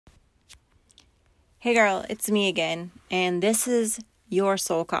Hey girl, it's me again, and this is your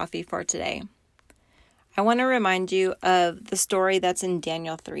soul coffee for today. I want to remind you of the story that's in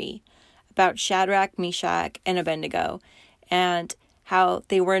Daniel 3 about Shadrach, Meshach, and Abednego, and how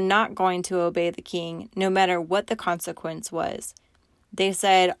they were not going to obey the king no matter what the consequence was. They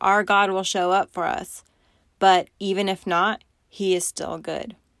said, "Our God will show up for us," but even if not, he is still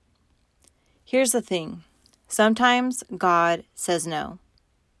good. Here's the thing. Sometimes God says no.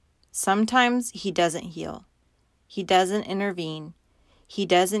 Sometimes he doesn't heal. He doesn't intervene. He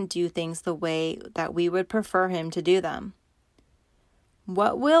doesn't do things the way that we would prefer him to do them.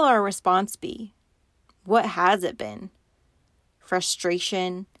 What will our response be? What has it been?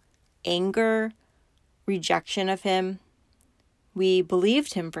 Frustration, anger, rejection of him. We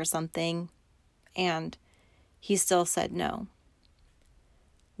believed him for something, and he still said no.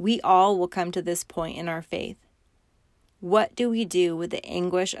 We all will come to this point in our faith. What do we do with the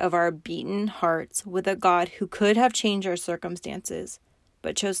anguish of our beaten hearts with a God who could have changed our circumstances,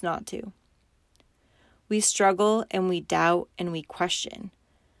 but chose not to? We struggle and we doubt and we question.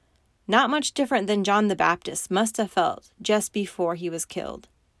 Not much different than John the Baptist must have felt just before he was killed.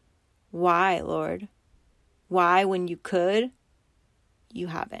 Why, Lord? Why, when you could, you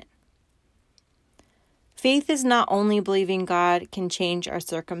haven't? Faith is not only believing God can change our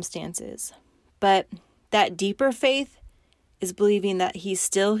circumstances, but that deeper faith is believing that he's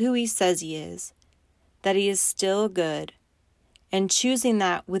still who he says he is, that he is still good, and choosing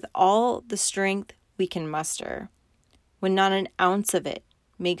that with all the strength we can muster, when not an ounce of it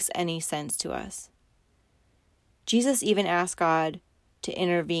makes any sense to us. Jesus even asked God to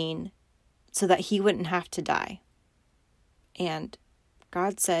intervene so that he wouldn't have to die. And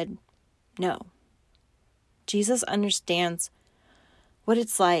God said no. Jesus understands what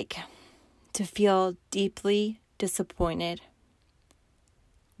it's like to feel deeply disappointed.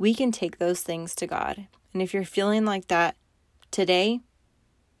 We can take those things to God. And if you're feeling like that today,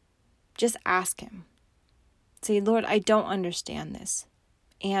 just ask him. Say, Lord, I don't understand this.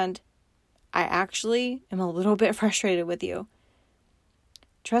 And I actually am a little bit frustrated with you.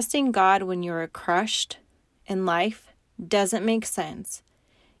 Trusting God when you're crushed and life doesn't make sense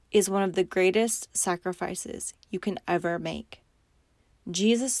is one of the greatest sacrifices you can ever make.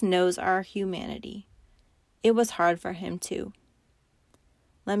 Jesus knows our humanity. It was hard for him too.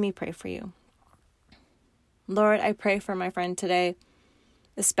 Let me pray for you. Lord, I pray for my friend today,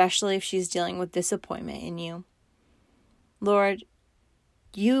 especially if she's dealing with disappointment in you. Lord,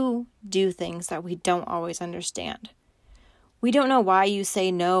 you do things that we don't always understand. We don't know why you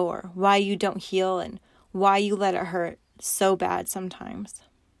say no or why you don't heal and why you let it hurt so bad sometimes.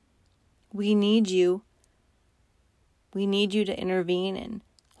 We need you. We need you to intervene and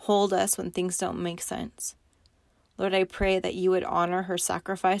hold us when things don't make sense. Lord, I pray that you would honor her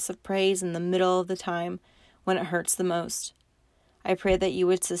sacrifice of praise in the middle of the time when it hurts the most. I pray that you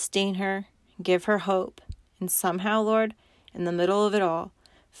would sustain her, give her hope, and somehow, Lord, in the middle of it all,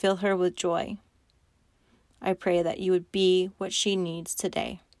 fill her with joy. I pray that you would be what she needs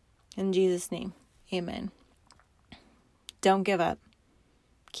today. In Jesus' name, amen. Don't give up.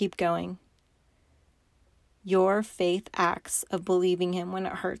 Keep going. Your faith acts of believing him when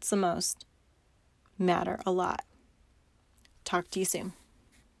it hurts the most matter a lot. Talk to you soon.